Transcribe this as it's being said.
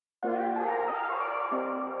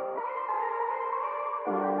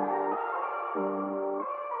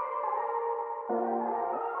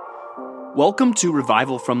Welcome to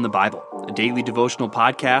Revival from the Bible, a daily devotional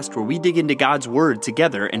podcast where we dig into God's Word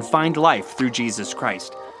together and find life through Jesus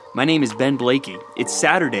Christ. My name is Ben Blakey. It's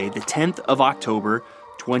Saturday, the 10th of October,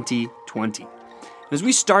 2020. As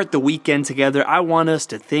we start the weekend together, I want us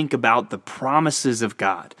to think about the promises of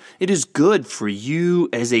God. It is good for you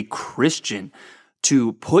as a Christian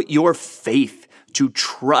to put your faith, to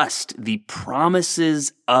trust the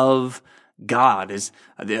promises of God. As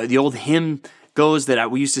the old hymn goes that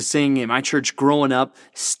we used to sing in my church growing up,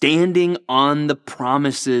 standing on the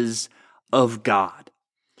promises of God.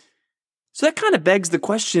 So that kind of begs the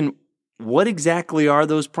question, what exactly are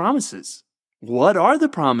those promises? What are the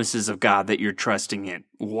promises of God that you're trusting in?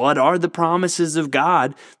 What are the promises of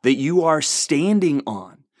God that you are standing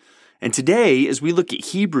on? And today, as we look at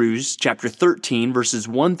Hebrews chapter 13, verses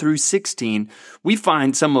 1 through 16, we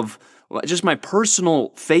find some of just my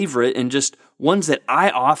personal favorite and just ones that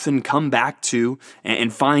I often come back to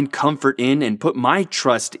and find comfort in and put my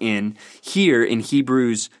trust in here in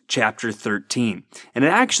Hebrews chapter 13. And it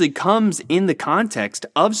actually comes in the context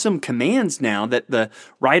of some commands now that the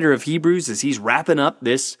writer of Hebrews, as he's wrapping up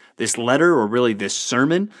this letter, or really this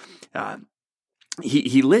sermon,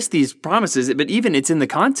 he lists these promises, but even it's in the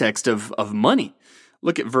context of money.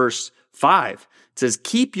 Look at verse 5. It says,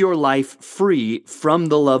 "Keep your life free from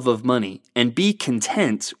the love of money and be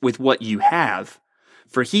content with what you have.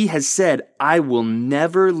 For he has said, I will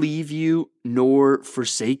never leave you nor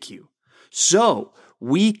forsake you." So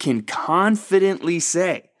we can confidently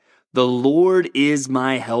say, "The Lord is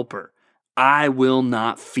my helper. I will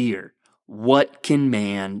not fear. What can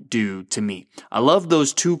man do to me?" I love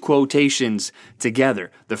those two quotations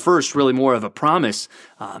together. The first really more of a promise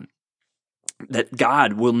that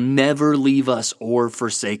God will never leave us or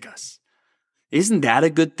forsake us. Isn't that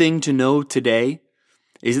a good thing to know today?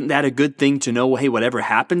 Isn't that a good thing to know, hey, whatever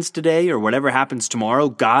happens today or whatever happens tomorrow,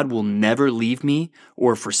 God will never leave me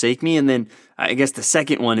or forsake me? And then I guess the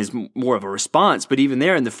second one is more of a response, but even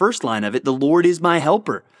there in the first line of it, the Lord is my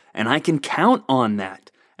helper, and I can count on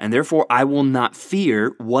that. And therefore, I will not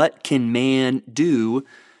fear. What can man do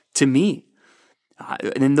to me?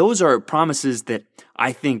 And those are promises that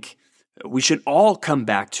I think we should all come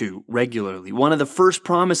back to regularly. One of the first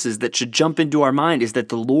promises that should jump into our mind is that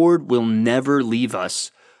the Lord will never leave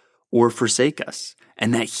us or forsake us,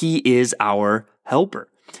 and that he is our helper.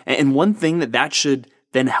 And one thing that should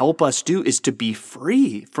then help us do is to be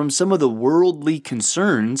free from some of the worldly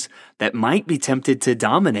concerns that might be tempted to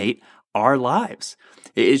dominate our lives.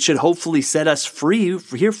 It should hopefully set us free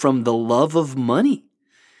here from the love of money,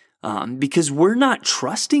 because we're not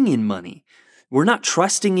trusting in money. We're not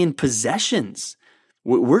trusting in possessions.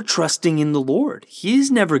 We're trusting in the Lord. He's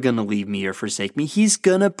never going to leave me or forsake me. He's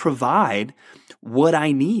going to provide what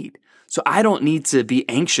I need. So I don't need to be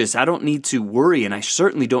anxious. I don't need to worry. And I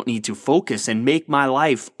certainly don't need to focus and make my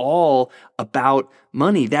life all about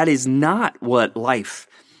money. That is not what life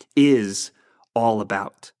is all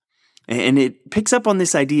about. And it picks up on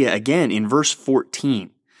this idea again in verse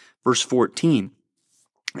 14. Verse 14,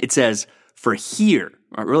 it says, "For here,"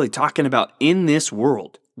 really talking about in this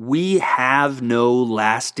world, "we have no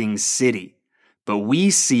lasting city, but we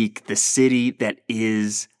seek the city that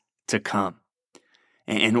is to come."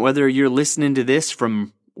 And whether you're listening to this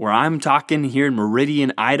from where I'm talking here in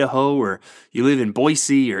Meridian, Idaho, or you live in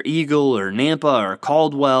Boise or Eagle or Nampa or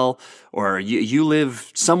Caldwell, or you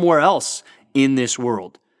live somewhere else in this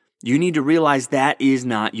world, you need to realize that is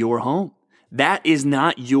not your home. That is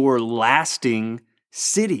not your lasting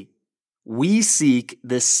city. We seek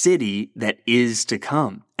the city that is to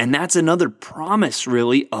come. And that's another promise,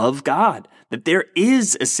 really, of God, that there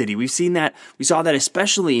is a city. We saw that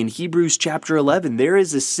especially in Hebrews chapter 11. There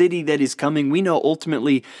is a city that is coming. We know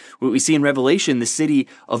ultimately what we see in Revelation, the city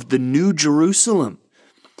of the New Jerusalem.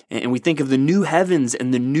 And we think of the new heavens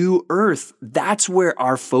and the new earth. That's where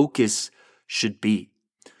our focus should be.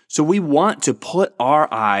 So we want to put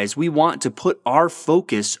our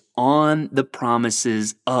focus on the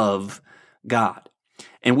promises of God.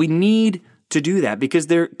 And we need to do that because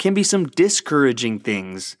there can be some discouraging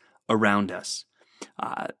things around us.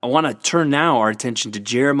 I want to turn now our attention to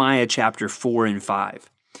Jeremiah chapter 4 and 5.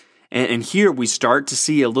 And here we start to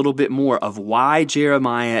see a little bit more of why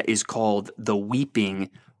Jeremiah is called the weeping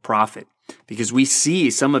prophet, because we see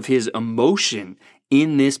some of his emotion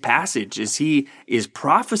in this passage as he is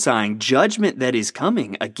prophesying judgment that is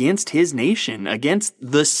coming against his nation, against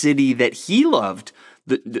the city that he loved,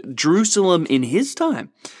 the Jerusalem in his time.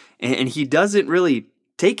 And he doesn't really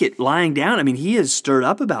take it lying down. I mean, he is stirred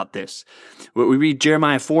up about this. We read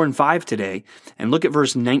Jeremiah 4 and 5 today, and look at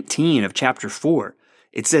verse 19 of chapter 4.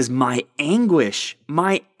 It says, my anguish,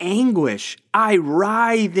 I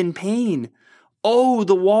writhe in pain. Oh,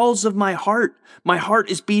 the walls of my heart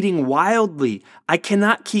is beating wildly. I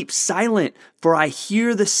cannot keep silent, for I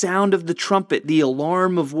hear the sound of the trumpet, the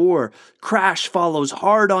alarm of war. Crash follows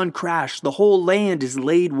hard on crash. The whole land is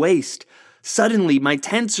laid waste. Suddenly, my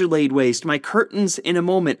tents are laid waste, my curtains in a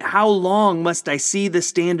moment. How long must I see the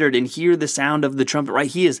standard and hear the sound of the trumpet? Right?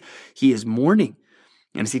 He is mourning.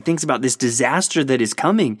 And as he thinks about this disaster that is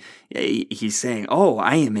coming, he's saying, oh,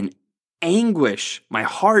 I am in anguish. My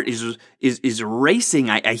heart is racing.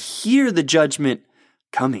 I hear the judgment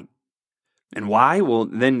coming. And why? Well,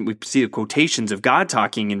 then we see the quotations of God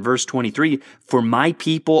talking in verse 23, for my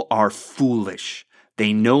people are foolish.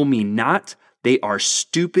 They know me not. They are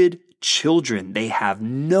stupid children. They have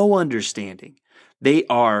no understanding. They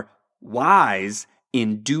are wise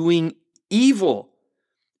in doing evil,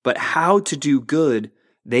 but how to do good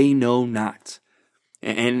they know not.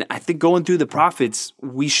 And I think going through the prophets,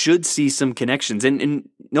 we should see some connections. And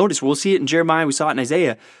notice, we'll see it in Jeremiah, we saw it in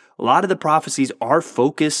Isaiah. A lot of the prophecies are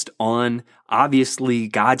focused on, obviously,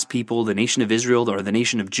 God's people, the nation of Israel, or the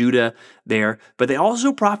nation of Judah there, but they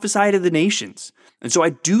also prophesy to the nations. And so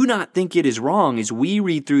I do not think it is wrong, as we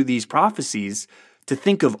read through these prophecies, to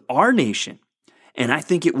think of our nation. And I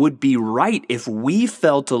think it would be right if we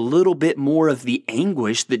felt a little bit more of the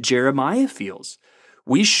anguish that Jeremiah feels.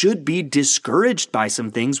 We should be discouraged by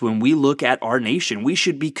some things when we look at our nation. We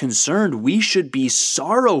should be concerned. We should be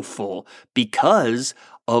sorrowful because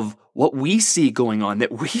of what we see going on,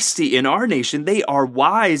 that we see in our nation. They are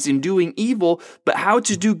wise in doing evil, but how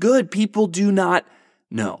to do good, people do not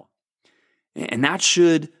know. And that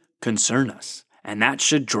should concern us. And that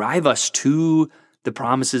should drive us to the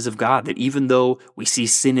promises of God, that even though we see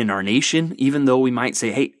sin in our nation, even though we might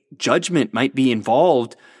say, hey, judgment might be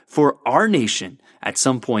involved for our nation at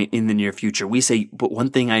some point in the near future, we say, but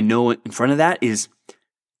one thing I know in front of that is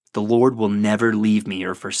the Lord will never leave me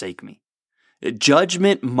or forsake me.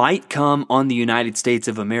 Judgment might come on the United States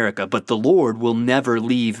of America, but the Lord will never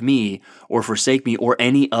leave me or forsake me or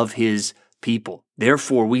any of his people.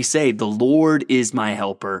 Therefore, we say, the Lord is my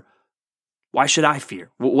helper. Why should I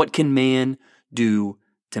fear? What can man do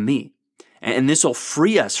to me? And this will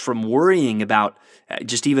free us from worrying about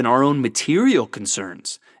just even our own material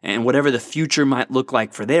concerns and whatever the future might look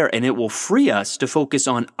like for there. And it will free us to focus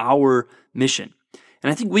on our mission.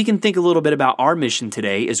 And I think we can think a little bit about our mission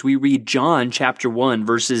today as we read John chapter 1,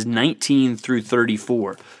 verses 19 through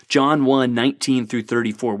 34. John 1, 19 through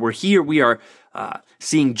 34. We are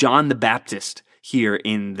seeing John the Baptist here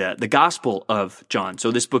in the Gospel of John. So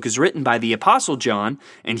this book is written by the Apostle John,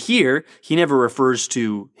 and here he never refers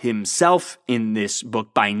to himself in this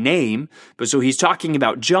book by name, but so he's talking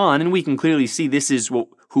about John, and we can clearly see this is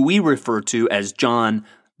who we refer to as John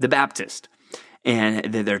the Baptist.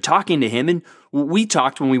 And they're talking to him, and we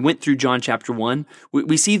talked when we went through John chapter 1,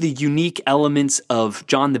 we see the unique elements of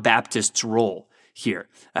John the Baptist's role here.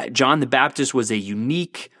 John the Baptist was a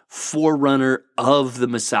unique forerunner of the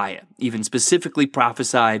Messiah, even specifically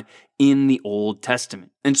prophesied in the Old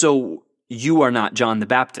Testament. And so you are not John the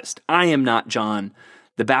Baptist. I am not John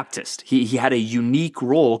the Baptist. He had a unique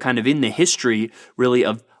role kind of in the history, really,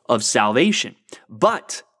 of salvation.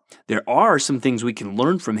 But there are some things we can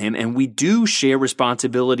learn from him, and we do share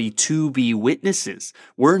responsibility to be witnesses.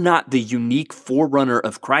 We're not the unique forerunner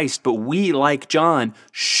of Christ, but we, like John,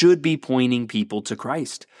 should be pointing people to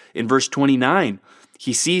Christ. In verse 29,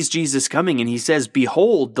 he sees Jesus coming and he says,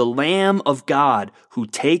 "Behold, the Lamb of God who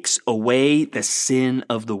takes away the sin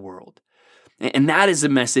of the world." And that is a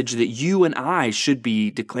message that you and I should be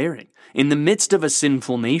declaring. In the midst of a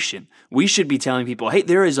sinful nation, we should be telling people, hey,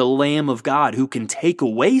 there is a Lamb of God who can take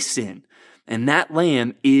away sin. And that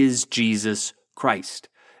Lamb is Jesus Christ.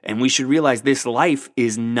 And we should realize this life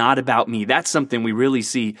is not about me. That's something we really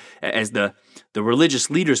see as the religious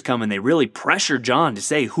leaders come and they really pressure John to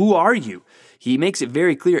say, who are you? He makes it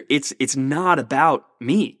very clear. It's not about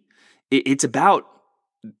me. It's about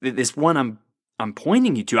this one I'm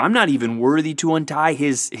pointing you to. I'm not even worthy to untie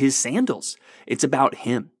his sandals. It's about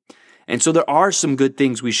him. And so there are some good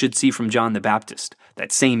things we should see from John the Baptist.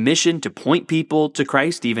 That same mission to point people to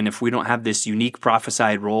Christ, even if we don't have this unique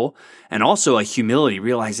prophesied role, and also a humility,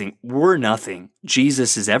 realizing we're nothing.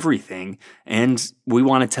 Jesus is everything, and we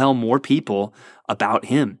want to tell more people about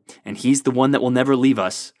him. And he's the one that will never leave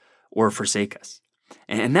us or forsake us.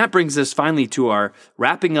 And that brings us finally to our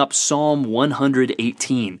wrapping up Psalm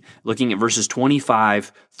 118, looking at verses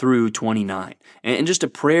 25 through 29. And just a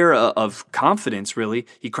prayer of confidence, really.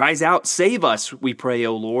 He cries out, "Save us, we pray,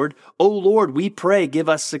 O Lord. O Lord, we pray, give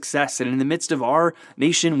us success." And in the midst of our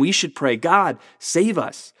nation, we should pray, God, save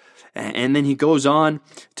us. And then he goes on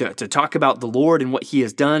to talk about the Lord and what he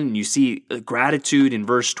has done. And you see gratitude in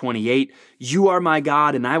verse 28. You are my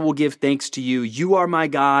God, and I will give thanks to you. You are my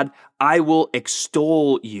God, I will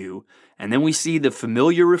extol you. And then we see the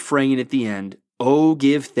familiar refrain at the end. Oh,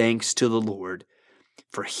 give thanks to the Lord,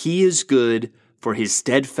 for he is good, for his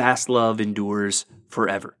steadfast love endures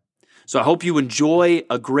forever. So I hope you enjoy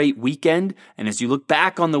a great weekend. And as you look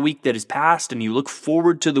back on the week that has passed and you look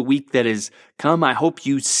forward to the week that has come, I hope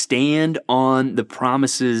you stand on the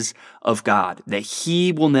promises of God, that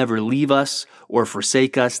he will never leave us or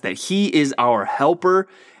forsake us, that he is our helper,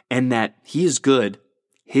 and that he is good.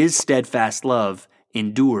 His steadfast love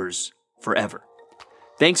endures forever.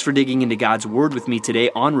 Thanks for digging into God's Word with me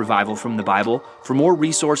today on Revival from the Bible. For more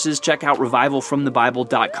resources, check out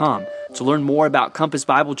revivalfromthebible.com. To learn more about Compass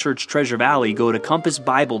Bible Church Treasure Valley, go to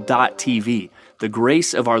compassbible.tv. The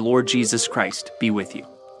grace of our Lord Jesus Christ be with you.